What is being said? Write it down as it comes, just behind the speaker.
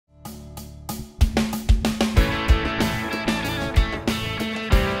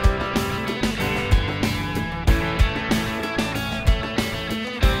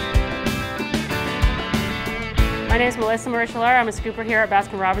Melissa Marichalar. I'm a scooper here at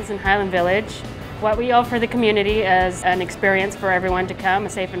Baskin Robbins in Highland Village. What we offer the community is an experience for everyone to come, a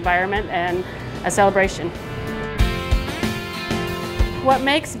safe environment, and a celebration. What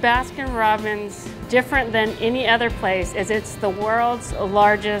makes Baskin Robbins different than any other place is it's the world's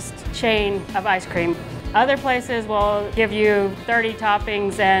largest chain of ice cream. Other places will give you 30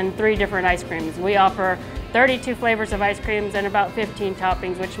 toppings and 3 different ice creams. We offer 32 flavors of ice creams and about 15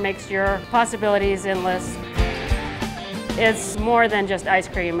 toppings, which makes your possibilities endless. It's more than just ice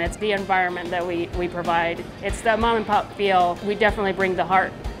cream, it's the environment that we provide. It's the mom and pop feel. We definitely bring the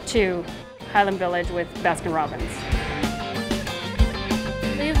heart to Highland Village with Baskin Robbins.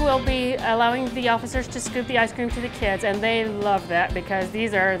 We will be allowing the officers to scoop the ice cream to the kids, and they love that because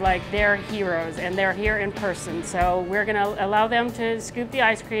these are like their heroes and they're here in person. So we're going to allow them to scoop the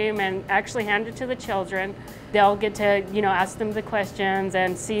ice cream and actually hand it to the children. They'll get to, ask them the questions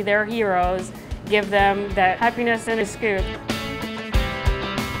and see their heroes, give them that happiness in a scoop.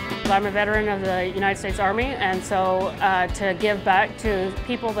 I'm a veteran of the United States Army, and so to give back to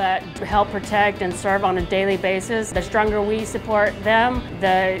people that help protect and serve on a daily basis, the stronger we support them,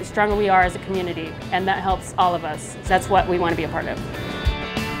 the stronger we are as a community, and that helps all of us. That's what we want to be a part of.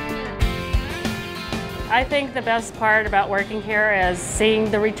 I think the best part about working here is seeing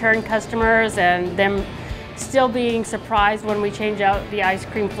the return customers and them still being surprised when we change out the ice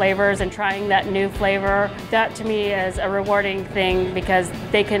cream flavors and trying that new flavor. That to me is a rewarding thing because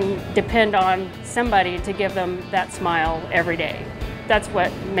they can depend on somebody to give them that smile every day. That's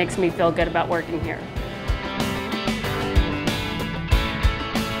what makes me feel good about working here.